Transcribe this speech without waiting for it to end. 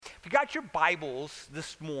If you got your Bibles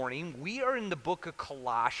this morning, we are in the book of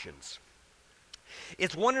Colossians.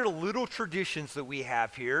 It's one of the little traditions that we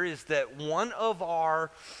have here is that one of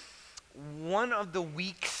the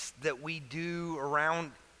weeks that we do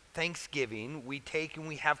around Thanksgiving, we take and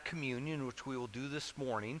we have communion, which we will do this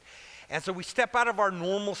morning. And so we step out of our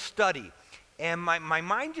normal study. And my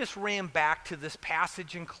mind just ran back to this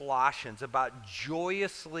passage in Colossians about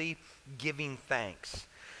joyously giving thanks.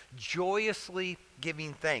 Joyously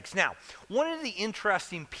giving thanks. Now, one of the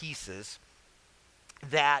interesting pieces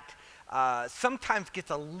that sometimes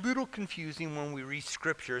gets a little confusing when we read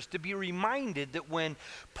scriptures, to be reminded that when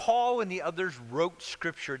Paul and the others wrote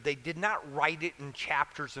scripture, they did not write it in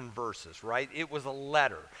chapters and verses, right? It was a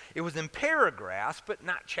letter. It was in paragraphs, but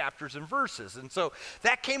not chapters and verses. And so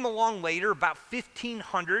that came along later, about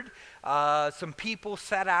 1500. Some people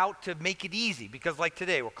set out to make it easy because like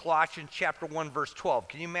today, we're Colossians chapter 1, verse 12.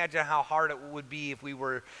 Can you imagine how hard it would be if we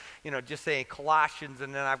were, just saying Colossians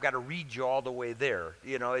and then I've got to read you all the way there?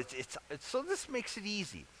 So this makes it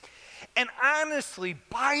easy. And honestly,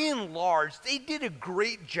 by and large, they did a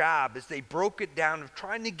great job as they broke it down of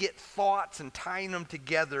trying to get thoughts and tying them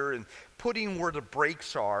together and putting where the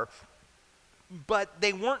breaks are. But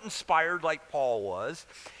they weren't inspired like Paul was.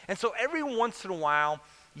 And so every once in a while,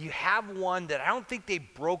 you have one that I don't think they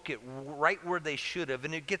broke it right where they should have,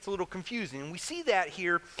 and it gets a little confusing. And we see that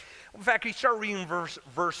here. In fact, we start reading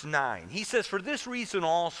verse 9. He says, "For this reason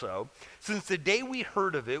also, since the day we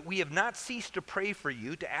heard of it, we have not ceased to pray for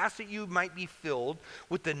you, to ask that you might be filled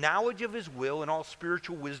with the knowledge of his will and all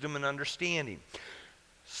spiritual wisdom and understanding,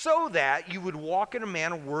 so that you would walk in a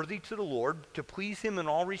manner worthy to the Lord, to please him in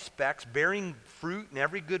all respects, bearing fruit in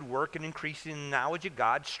every good work and increasing in the knowledge of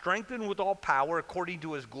God, strengthened with all power according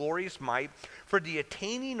to his glorious might, for the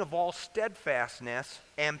attaining of all steadfastness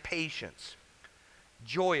and patience,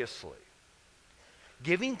 joyously,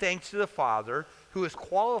 giving thanks to the Father who has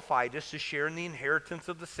qualified us to share in the inheritance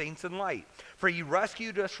of the saints in light. For he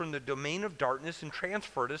rescued us from the domain of darkness and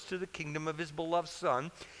transferred us to the kingdom of his beloved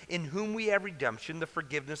Son, in whom we have redemption, the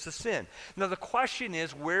forgiveness of sin." Now the question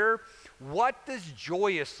is, what does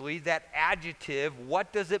joyously, that adjective,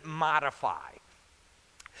 what does it modify?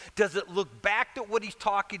 Does it look back to what he's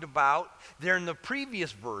talking about there in the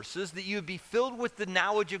previous verses, that you would be filled with the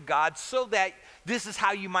knowledge of God so that this is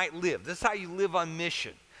how you might live, this is how you live on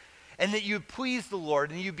mission, and that you'd please the Lord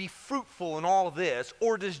and you'd be fruitful in all this?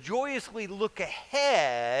 Or does joyously look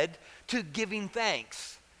ahead to giving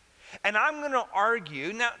thanks? And I'm going to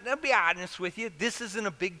argue, now I'll be honest with you, this isn't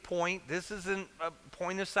a big point. This isn't a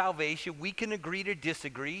point of salvation. We can agree to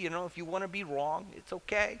disagree. If you want to be wrong, it's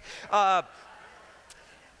okay.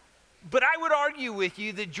 But I would argue with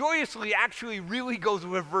you that joyously actually really goes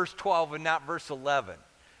with verse 12 and not verse 11.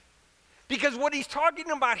 Because what he's talking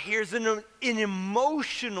about here is an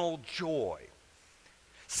emotional joy.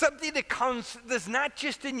 Something that comes, that's not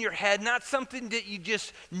just in your head, not something that you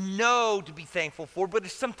just know to be thankful for, but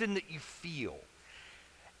it's something that you feel.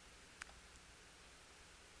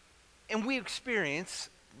 And we experience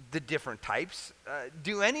the different types.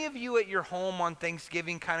 Do any of you at your home on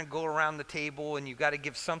Thanksgiving kind of go around the table and you got to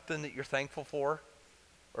give something that you're thankful for?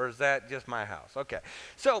 Or is that just my house? Okay.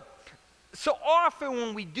 So often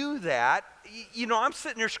when we do that, I'm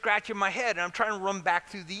sitting there scratching my head and I'm trying to run back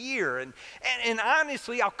through the year. And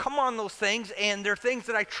honestly, I'll come on those things and they're things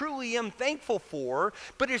that I truly am thankful for,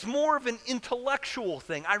 but it's more of an intellectual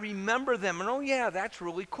thing. I remember them and, oh yeah, that's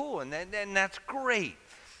really cool and that's great.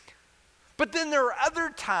 But then there are other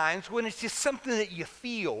times when it's just something that you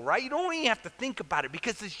feel, right? You don't even have to think about it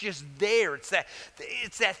because it's just there. It's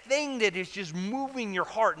that thing that is just moving your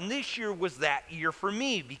heart. And this year was that year for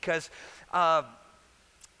me because I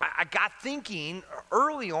got thinking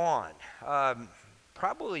early on,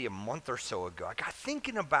 probably a month or so ago, I got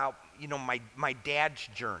thinking about, my dad's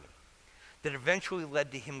journey that eventually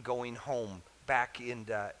led to him going home back in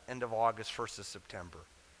the end of August, 1st of September.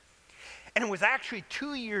 And it was actually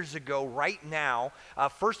 2 years ago right now,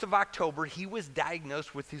 1st of October, he was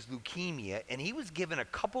diagnosed with his leukemia, and he was given a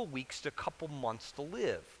couple weeks to a couple months to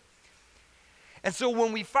live. And so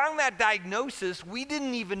when we found that diagnosis, we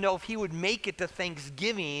didn't even know if he would make it to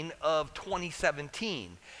Thanksgiving of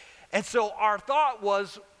 2017. And so our thought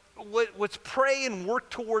was, let's pray and work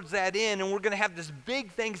towards that end, and we're going to have this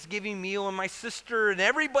big Thanksgiving meal, and my sister and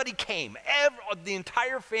everybody came. The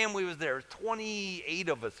entire family was there. 28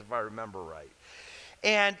 of us, if I remember right.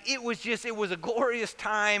 And it was a glorious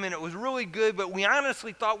time, and it was really good, but we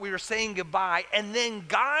honestly thought we were saying goodbye, and then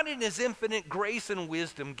God in his infinite grace and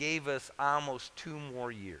wisdom gave us almost 2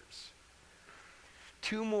 more years.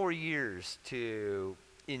 2 more years to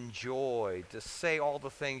enjoy, to say all the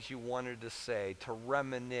things you wanted to say, to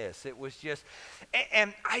reminisce. It was just,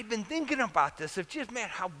 and I've been thinking about this of just, man,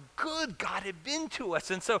 how good God had been to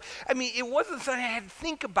us. And so, I mean, it wasn't something I had to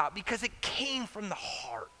think about because it came from the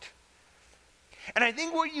heart. And I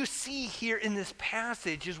think what you see here in this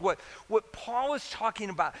passage is what Paul is talking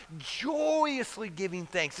about, joyously giving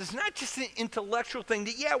thanks. It's not just an intellectual thing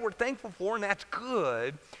that, yeah, we're thankful for, and that's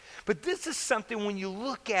good. But this is something, when you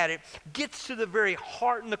look at it, gets to the very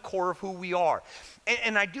heart and the core of who we are.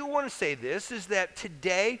 And I do want to say this, is that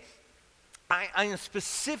today, I am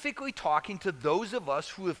specifically talking to those of us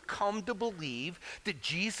who have come to believe that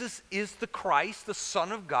Jesus is the Christ, the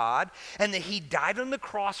Son of God, and that he died on the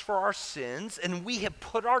cross for our sins, and we have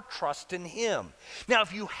put our trust in him. Now,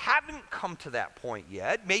 if you haven't come to that point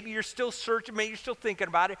yet, maybe you're still searching, maybe you're still thinking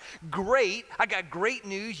about it, great. I got great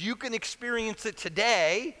news. You can experience it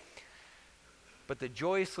today. But the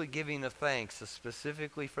joyously giving of thanks is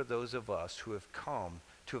specifically for those of us who have come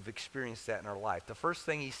to have experienced that in our life. The first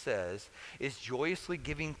thing he says is joyously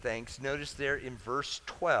giving thanks. Notice there in verse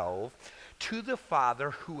 12, to the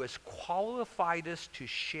Father who has qualified us to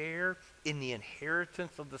share in the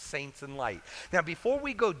inheritance of the saints in light. Now, before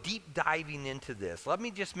we go deep diving into this, let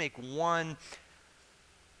me just make one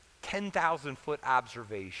 10,000-foot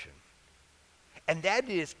observation. And that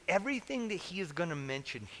is, everything that he is going to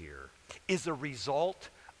mention here is a result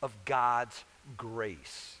of God's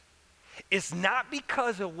grace. It's not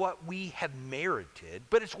because of what we have merited,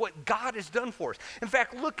 but it's what God has done for us. In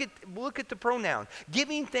fact, look at the pronoun.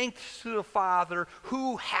 Giving thanks to the Father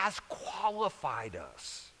who has qualified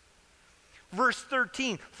us. Verse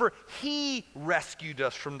 13, for he rescued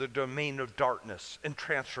us from the domain of darkness and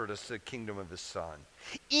transferred us to the kingdom of his Son,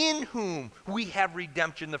 in whom we have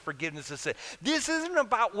redemption, the forgiveness of sin. This isn't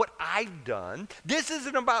about what I've done. This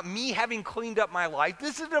isn't about me having cleaned up my life.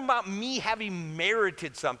 This isn't about me having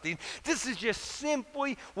merited something. This is just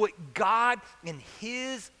simply what God in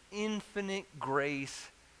his infinite grace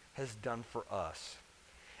has done for us.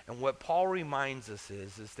 And what Paul reminds us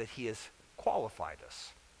is that he has qualified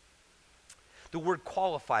us. The word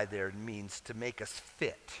qualify there means to make us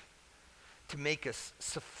fit, to make us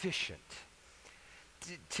sufficient,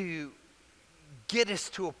 to get us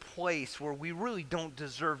to a place where we really don't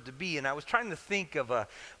deserve to be. And I was trying to think of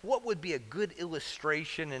what would be a good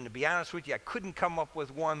illustration, and to be honest with you, I couldn't come up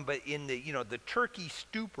with one, but in the turkey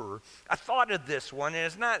stupor, I thought of this one,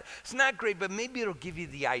 and it's not great, but maybe it'll give you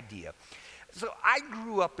the idea. So I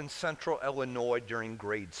grew up in central Illinois during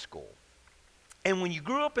grade school. And when you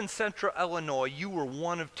grew up in central Illinois, you were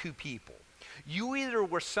one of two people. You either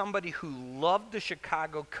were somebody who loved the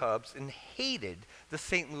Chicago Cubs and hated the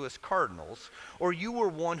St. Louis Cardinals, or you were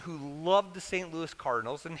one who loved the St. Louis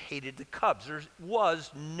Cardinals and hated the Cubs. There was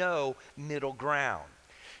no middle ground.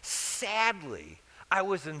 Sadly, I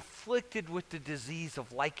was inflicted with the disease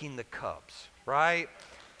of liking the Cubs, right?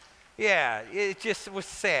 Yeah, it just was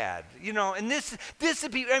sad, and this is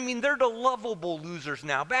people, I mean, they're the lovable losers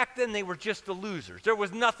now. Back then, they were just the losers. There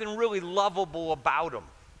was nothing really lovable about them.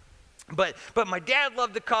 But my dad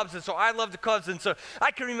loved the Cubs, and so I loved the Cubs, and so I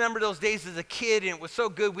can remember those days as a kid, and it was so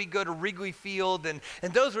good. We'd go to Wrigley Field, and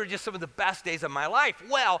those were just some of the best days of my life.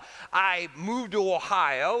 Well, I moved to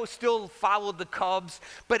Ohio, still followed the Cubs,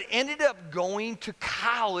 but ended up going to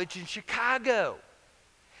college in Chicago.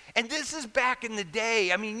 And this is back in the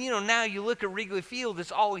day. I mean, now you look at Wrigley Field,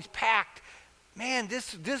 it's always packed. Man,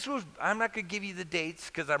 this was, I'm not going to give you the dates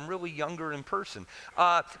because I'm really younger in person.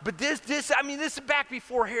 But this is back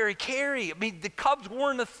before Harry Carey. I mean, the Cubs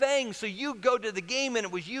weren't a thing. So you go to the game and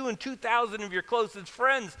it was you and 2,000 of your closest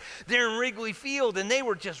friends there in Wrigley Field. And they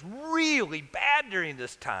were just really bad during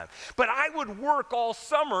this time. But I would work all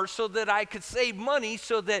summer so that I could save money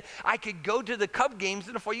so that I could go to the Cub games.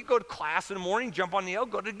 And if you go to class in the morning, jump on the L,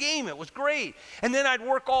 go to the game. It was great. And then I'd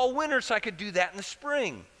work all winter so I could do that in the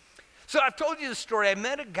spring. So I've told you the story. I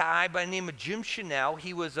met a guy by the name of Jim Chanel.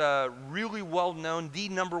 He was a really well-known, the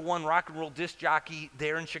 #1 rock and roll disc jockey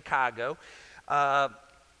there in Chicago.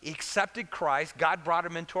 He accepted Christ. God brought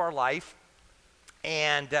him into our life.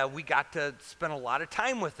 And we got to spend a lot of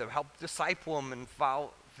time with him, help disciple him in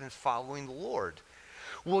following the Lord.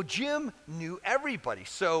 Well, Jim knew everybody.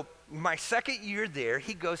 So my second year there,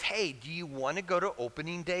 he goes, hey, do you want to go to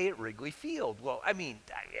opening day at Wrigley Field? Well, I mean,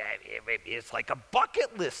 it's like a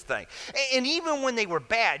bucket list thing. And even when they were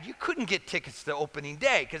bad, you couldn't get tickets to opening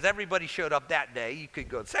day because everybody showed up that day. You could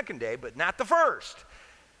go the second day, but not the first.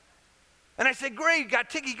 And I said, great, you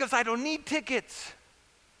got tickets? He goes, I don't need tickets.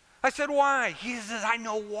 I said, why? He says, I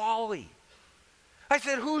know Wally. I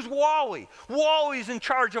said, who's Wally? Wally's in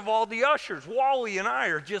charge of all the ushers. Wally and I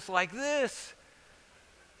are just like this.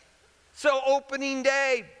 So opening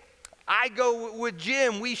day, I go with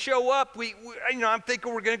Jim. We show up. I'm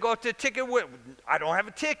thinking we're going to go up to a ticket. I don't have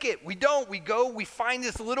a ticket. We don't. We go. We find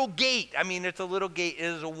this little gate. I mean, it's a little gate. It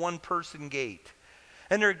is a one-person gate.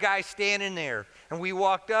 And there are guys standing there. And we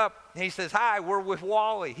walked up, and he says, "Hi, we're with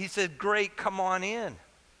Wally." He said, "Great, come on in."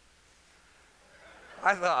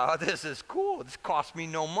 I thought, "Oh, this is cool. This cost me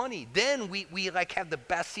no money." Then we like have the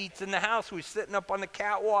best seats in the house. We're sitting up on the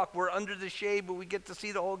catwalk. We're under the shade, but we get to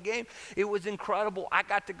see the whole game. It was incredible. I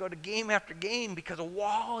got to go to game after game because of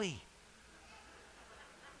Wally.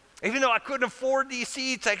 Even though I couldn't afford these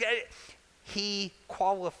seats, he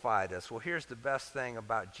qualified us. Well, here's the best thing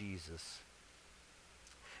about Jesus,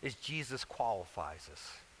 is Jesus qualifies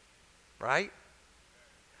us, right?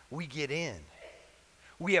 We get in.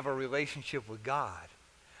 We have a relationship with God.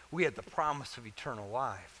 We have the promise of eternal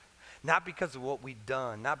life. Not because of what we've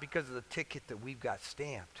done, not because of the ticket that we've got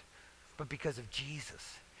stamped, but because of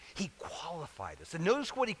Jesus. He qualified us. And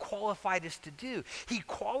notice what he qualified us to do. He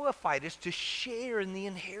qualified us to share in the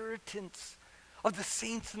inheritance of the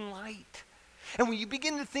saints in light. And when you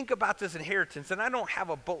begin to think about this inheritance, and I don't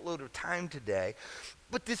have a boatload of time today,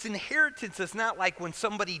 but this inheritance is not like when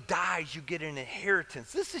somebody dies, you get an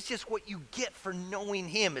inheritance. This is just what you get for knowing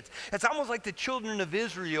him. It's almost like the children of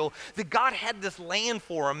Israel, that God had this land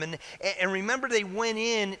for them. And remember, they went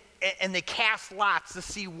in and they cast lots to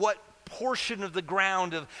see what portion of the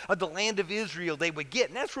ground of the land of Israel they would get.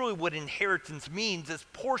 And that's really what inheritance means, is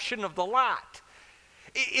portion of the lot.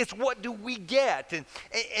 It's what do we get?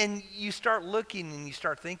 And you start looking and you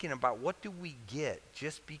start thinking about, what do we get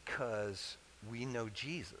just because we know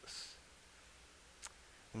Jesus?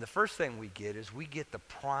 And the first thing we get is we get the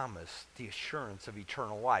promise, the assurance of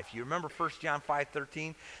eternal life. You remember 1 John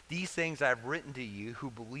 5:13? "These things I've written to you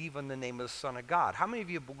who believe on the name of the Son of God." How many of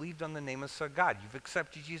you have believed on the name of the Son of God? You've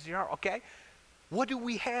accepted Jesus in your heart. Okay. What do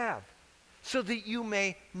we have? "So that you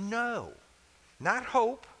may know," not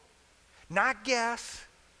hope, not guess,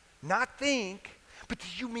 not think, but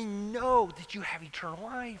that you may know that you have eternal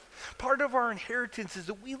life. Part of our inheritance is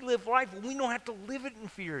that we live life and we don't have to live it in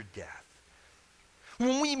fear of death.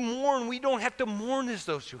 When we mourn, we don't have to mourn as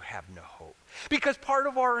those who have no hope. Because part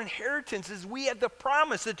of our inheritance is we have the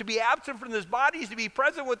promise that to be absent from this body is to be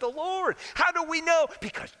present with the Lord. How do we know?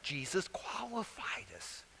 Because Jesus qualified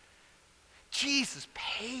us. Jesus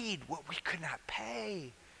paid what we could not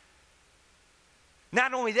pay.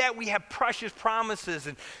 Not only that, we have precious promises,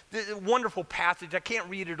 and the wonderful passage. I can't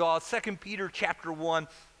read it all. It's 2 Peter chapter 1.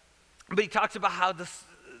 But he talks about how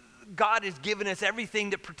God has given us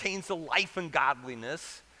everything that pertains to life and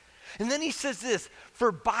godliness. And then he says this,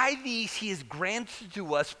 "For by these he has granted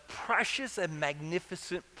to us precious and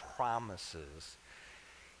magnificent promises."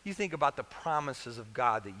 You think about the promises of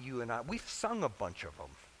God that you and I, we've sung a bunch of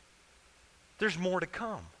them. There's more to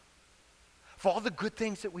come. For all the good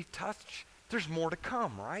things that we've touched, there's more to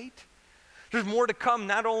come, right? There's more to come,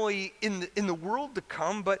 not only in the world to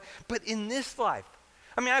come, but in this life.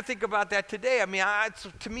 I mean, I think about that today. I mean,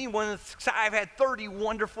 to me, I've had 30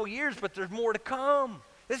 wonderful years, but there's more to come.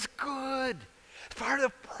 It's good. It's part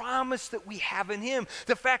of the promise that we have in him.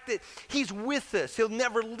 The fact that he's with us. He'll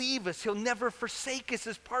never leave us. He'll never forsake us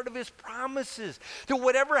is part of his promises. That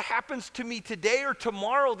whatever happens to me today or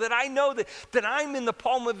tomorrow, that I know that I'm in the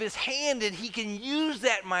palm of his hand and he can use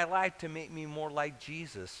that in my life to make me more like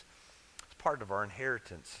Jesus. It's part of our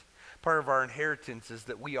inheritance. Part of our inheritance is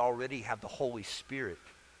that we already have the Holy Spirit.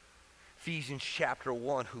 Ephesians chapter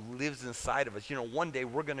 1, who lives inside of us. You know, one day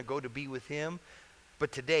we're going to go to be with him.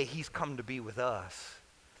 But today, he's come to be with us.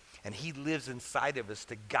 And he lives inside of us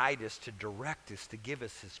to guide us, to direct us, to give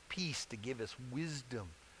us his peace, to give us wisdom.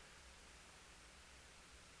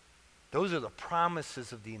 Those are the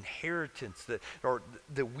promises of the inheritance that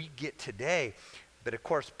we get today. But of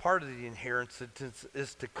course, part of the inheritance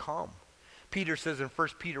is to come. Peter says in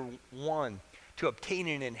 1 Peter 1, "To obtain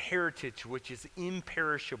an inheritance which is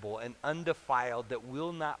imperishable and undefiled, that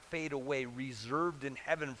will not fade away, reserved in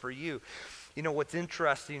heaven for you." You know, what's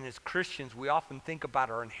interesting is Christians, we often think about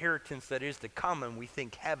our inheritance that is to come, and we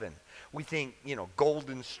think heaven. We think,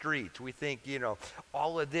 golden streets. We think,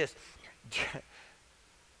 all of this.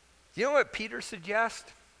 You know what Peter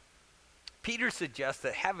suggests? Peter suggests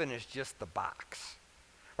that heaven is just the box.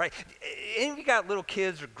 Right? And you got little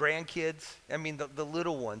kids or grandkids, I mean the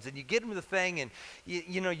little ones, and you get them the thing and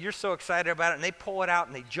you're so excited about it, and they pull it out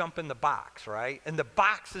and they jump in the box, right? And the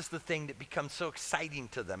box is the thing that becomes so exciting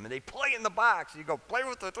to them, and they play in the box. You go, play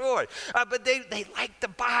with the toy. But they like the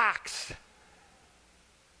box.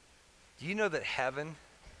 Do you know that heaven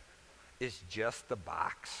is just the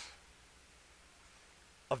box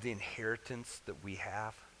of the inheritance that we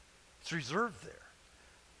have? It's reserved there.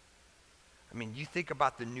 I mean, you think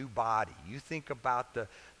about the new body. You think about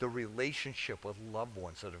the relationship with loved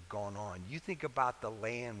ones that have gone on. You think about the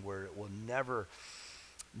land where it will never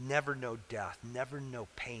know death, never know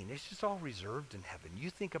pain. It's just all reserved in heaven. You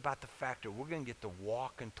think about the fact that we're going to get to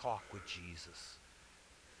walk and talk with Jesus.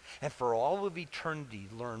 And for all of eternity,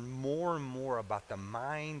 learn more and more about the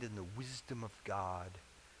mind and the wisdom of God.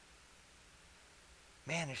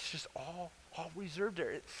 Man, it's just all reserved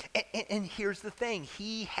there. And here's the thing.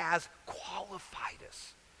 He has qualified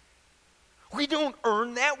us. We don't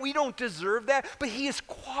earn that. We don't deserve that. But he has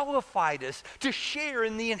qualified us to share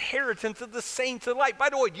in the inheritance of the saints of light. By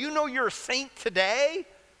the way, do you know you're a saint today?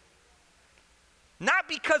 Not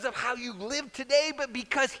because of how you live today, but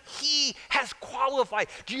because he has qualified.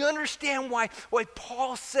 Do you understand why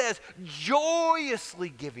Paul says joyously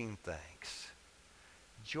giving thanks?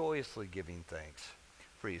 Joyously giving thanks.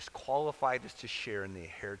 For he has qualified us to share in the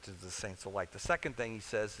inheritance of the saints of light. The second thing he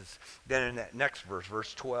says is then in that next verse,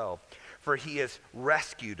 verse 12. For he has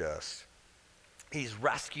rescued us. He's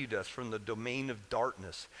rescued us from the domain of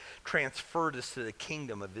darkness, transferred us to the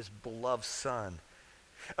kingdom of his beloved Son.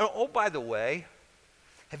 Oh, by the way,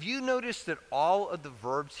 have you noticed that all of the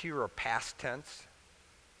verbs here are past tense?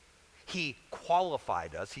 He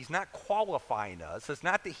qualified us. He's not qualifying us. It's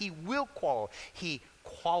not that he will qualify. He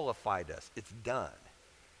qualified us. It's done.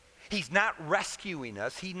 He's not rescuing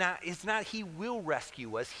us. It's not he will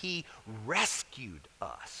rescue us. He rescued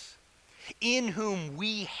us. In whom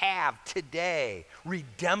we have today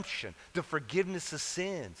redemption, the forgiveness of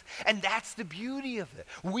sins. And that's the beauty of it.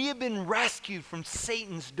 We have been rescued from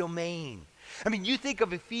Satan's domain. I mean, you think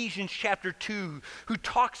of Ephesians chapter 2, who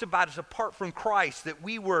talks about us apart from Christ, that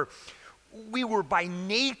we were by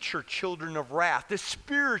nature children of wrath, that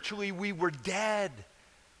spiritually we were dead.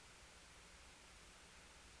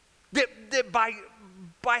 That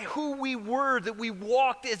by who we were, that we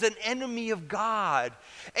walked as an enemy of God.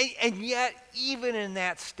 And yet, even in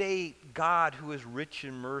that state, God, who is rich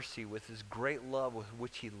in mercy, with his great love with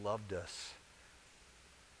which he loved us,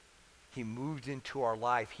 he moved into our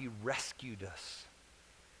life. He rescued us.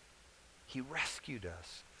 He rescued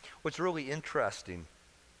us. What's really interesting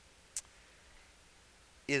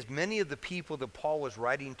is many of the people that Paul was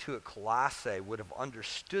writing to at Colossae would have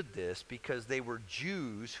understood this because they were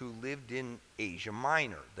Jews who lived in Asia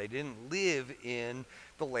Minor. They didn't live in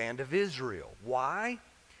the land of Israel. Why?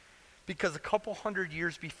 Because a couple hundred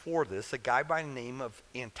years before this, a guy by the name of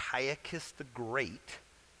Antiochus the Great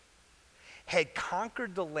had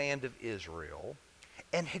conquered the land of Israel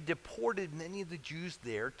and had deported many of the Jews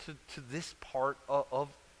there to this part of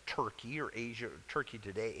Turkey, or Asia, Turkey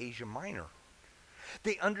today, Asia Minor.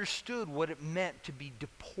 They understood what it meant to be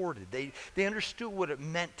deported. They understood what it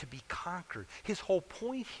meant to be conquered. His whole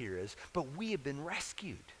point here is, but we have been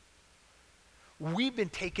rescued. We've been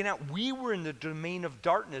taken out. We were in the domain of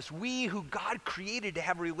darkness. We who God created to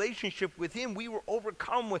have a relationship with him, we were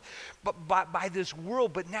overcome by this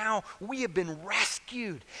world, but now we have been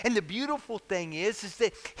rescued. And the beautiful thing is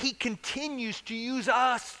that he continues to use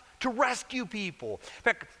us to rescue people. In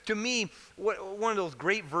fact, to me, one of those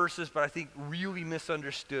great verses, but I think really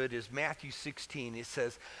misunderstood, is Matthew 16. It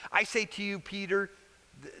says, I say to you, Peter,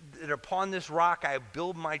 that upon this rock I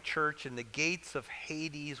build my church, and the gates of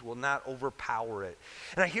Hades will not overpower it.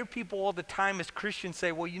 And I hear people all the time as Christians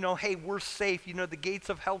say, well, hey, we're safe. The gates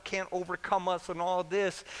of hell can't overcome us and all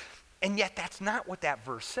this. And yet that's not what that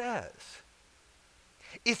verse says.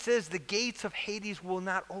 It says the gates of Hades will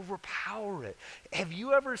not overpower it. Have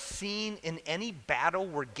you ever seen in any battle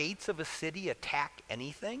where gates of a city attack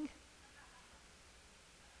anything?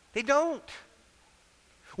 They don't.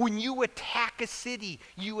 When you attack a city,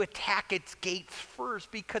 you attack its gates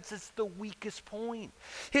first because it's the weakest point.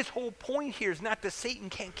 His whole point here is not that Satan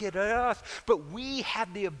can't get at us, but we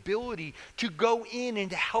have the ability to go in and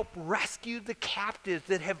to help rescue the captives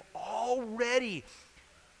that have already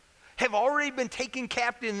been taken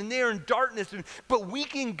captive, and they're in darkness. But we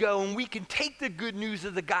can go and we can take the good news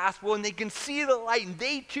of the gospel, and they can see the light, and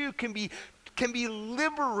they too can be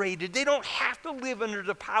liberated. They don't have to live under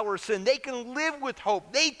the power of sin. They can live with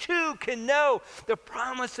hope. They too can know the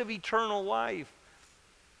promise of eternal life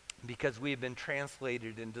because we have been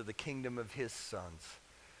translated into the kingdom of his sons.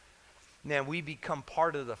 Now we become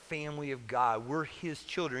part of the family of God. We're his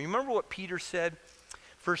children. Remember what Peter said?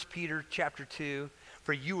 1 Peter chapter 2.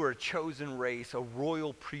 For you are a chosen race, a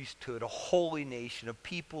royal priesthood, a holy nation, a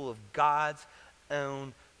people of God's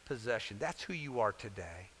own possession. That's who you are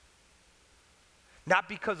today. Not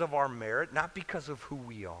because of our merit, not because of who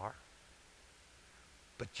we are,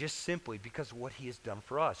 but just simply because of what he has done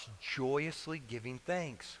for us, joyously giving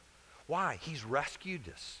thanks. Why? He's rescued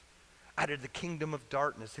us. out of the kingdom of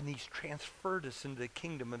darkness, and he's transferred us into the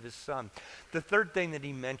kingdom of his Son. The third thing that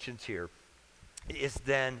he mentions here is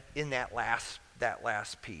then in that last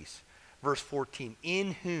piece, verse 14,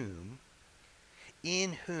 in whom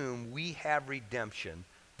we have redemption,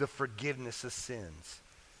 the forgiveness of sins.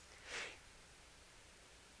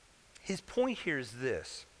 His point here is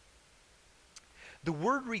this. The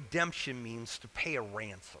word redemption means to pay a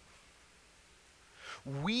ransom.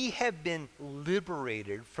 We have been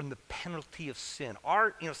liberated from the penalty of sin.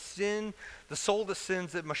 Sin, the soul that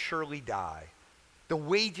sins, it must surely die. The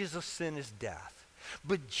wages of sin is death.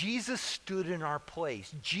 But Jesus stood in our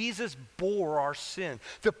place. Jesus bore our sin.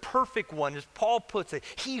 The perfect one, as Paul puts it,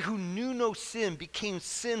 he who knew no sin became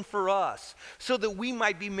sin for us so that we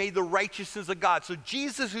might be made the righteousness of God. So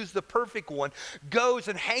Jesus, who's the perfect one, goes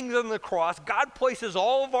and hangs on the cross. God places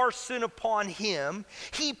all of our sin upon him.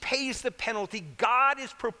 He pays the penalty. God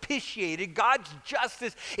is propitiated. God's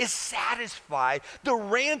justice is satisfied. The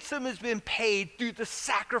ransom has been paid through the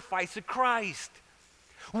sacrifice of Christ.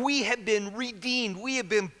 We have been redeemed. We have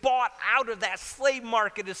been bought out of that slave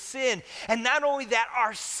market of sin. And not only that,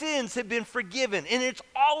 our sins have been forgiven. And it's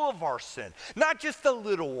all of our sin. Not just the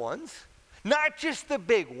little ones, not just the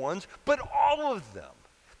big ones, but all of them.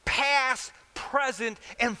 Past, present,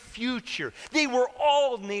 and future. They were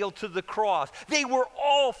all nailed to the cross. They were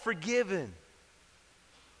all forgiven.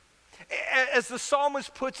 As the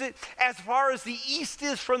psalmist puts it, as far as the east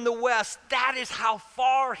is from the west, that is how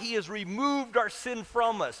far he has removed our sin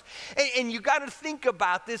from us. And you got to think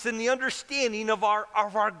about this in the understanding of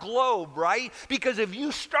our globe, right? Because if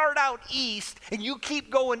you start out east and you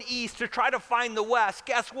keep going east to try to find the west,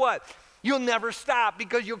 guess what? You'll never stop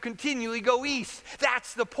because you'll continually go east.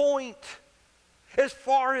 That's the point. As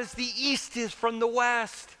far as the east is from the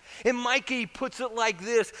west. And Micah, he puts it like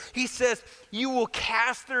this. He says, you will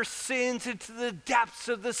cast their sins into the depths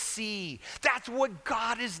of the sea. That's what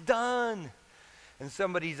God has done. And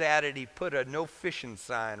somebody's added, he put a no fishing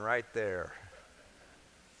sign right there.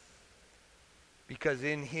 Because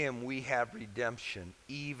in him we have redemption,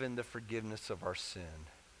 even the forgiveness of our sin.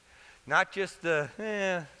 Not just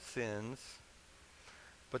the sins,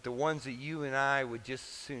 but the ones that you and I would just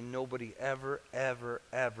assume nobody ever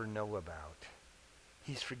know about.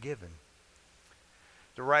 He's forgiven.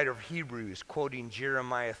 The writer of Hebrews, quoting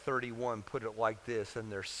Jeremiah 31, put it like this,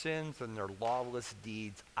 and their sins and their lawless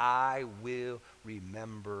deeds I will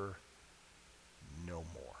remember no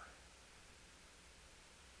more.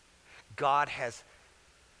 God has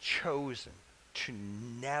chosen to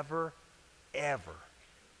never, ever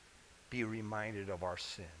be reminded of our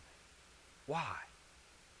sin. Why?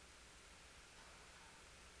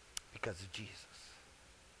 Because of Jesus.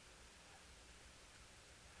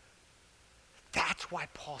 That's why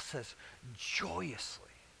Paul says, joyously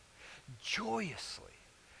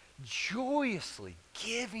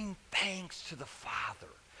giving thanks to the Father,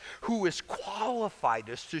 who has qualified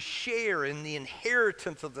us to share in the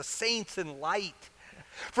inheritance of the saints in light.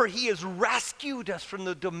 For he has rescued us from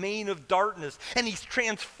the domain of darkness, and he's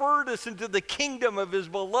transferred us into the kingdom of his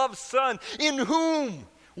beloved Son, in whom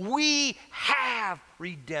we have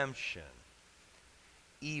redemption,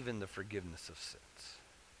 even the forgiveness of sins.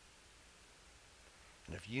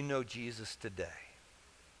 And if you know Jesus today,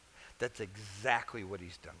 that's exactly what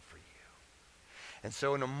he's done for you. And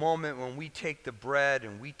so in a moment when we take the bread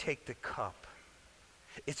and we take the cup,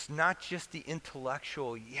 it's not just the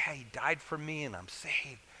intellectual, yeah, he died for me and I'm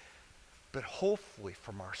saved, but hopefully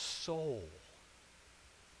from our soul,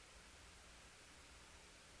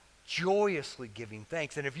 joyously giving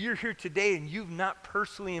thanks. And if you're here today and you've not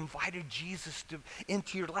personally invited Jesus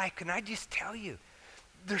into your life, can I just tell you,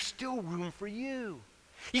 there's still room for you.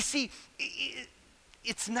 You see,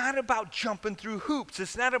 it's not about jumping through hoops.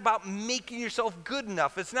 It's not about making yourself good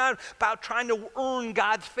enough. It's not about trying to earn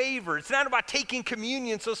God's favor. It's not about taking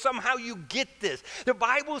communion so somehow you get this. The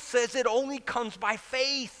Bible says it only comes by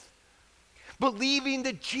faith. Believing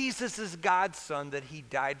that Jesus is God's Son, that he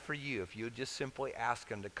died for you. If you just simply ask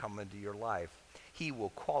him to come into your life, he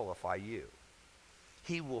will qualify you.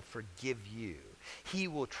 He will forgive you. He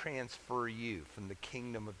will transfer you from the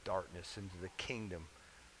kingdom of darkness into the kingdom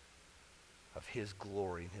of his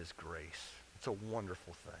glory and his grace. It's a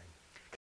wonderful thing.